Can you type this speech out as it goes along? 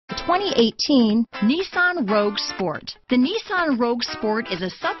2018 Nissan Rogue Sport. The Nissan Rogue Sport is a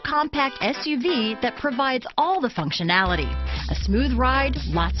subcompact SUV that provides all the functionality. A smooth ride,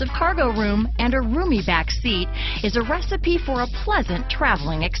 lots of cargo room, and a roomy back seat is a recipe for a pleasant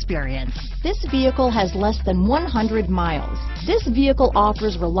traveling experience. This vehicle has less than 100 miles. This vehicle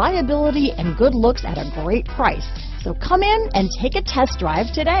offers reliability and good looks at a great price. So come in and take a test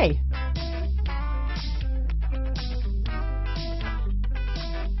drive today.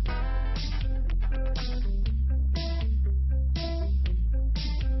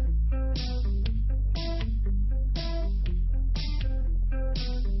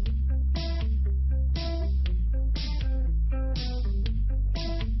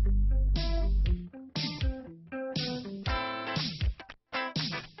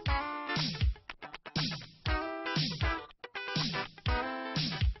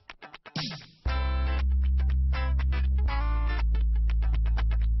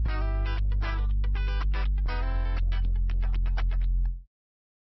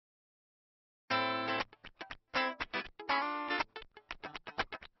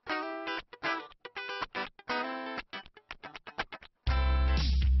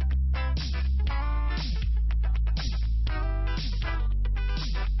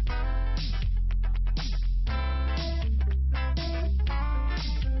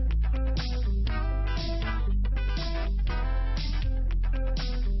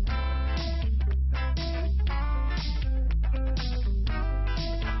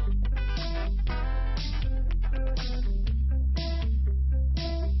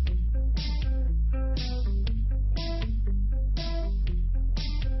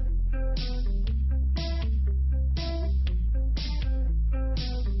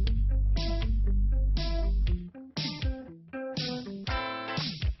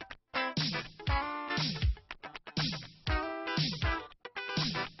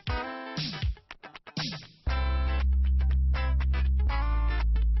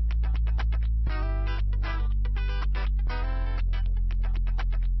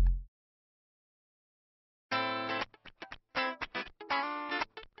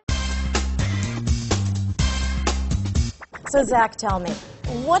 So Zach, tell me,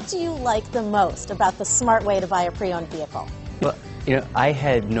 what do you like the most about the smart way to buy a pre-owned vehicle? Well, I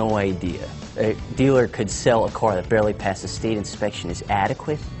had no idea a dealer could sell a car that barely passed the state inspection is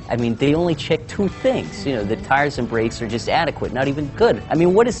adequate. I mean, they only check two things. The tires and brakes are just adequate, not even good. I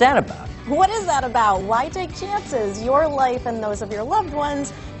mean, what is that about? What is that about? Why take chances? Your life and those of your loved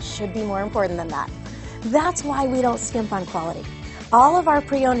ones should be more important than that. That's why we don't skimp on quality. All of our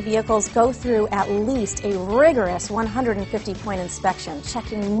pre-owned vehicles go through at least a rigorous 150-point inspection,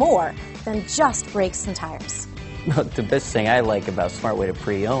 checking more than just brakes and tires. The best thing I like about Smart Way to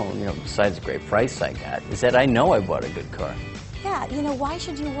Pre-Own, besides the great price I got, is that I know I bought a good car. Yeah, why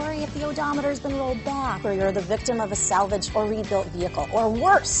should you worry if the odometer's been rolled back, or you're the victim of a salvaged or rebuilt vehicle, or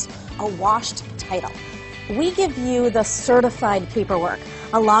worse, a washed title? We give you the certified paperwork,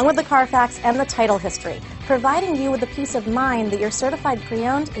 along with the Carfax and the title history, providing you with the peace of mind that your certified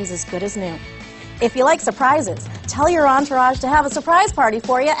pre-owned is as good as new. If you like surprises, tell your entourage to have a surprise party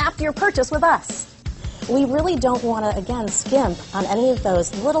for you after your purchase with us. We really don't want to, again, skimp on any of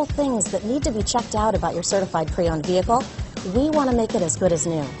those little things that need to be checked out about your certified pre-owned vehicle. We want to make it as good as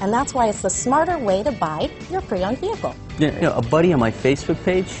new, and that's why it's the smarter way to buy your pre-owned vehicle. A buddy on my Facebook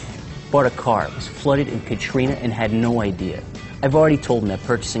page bought a car. It was flooded in Katrina and had no idea. I've already told him that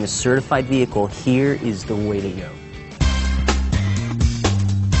purchasing a certified vehicle here is the way to go.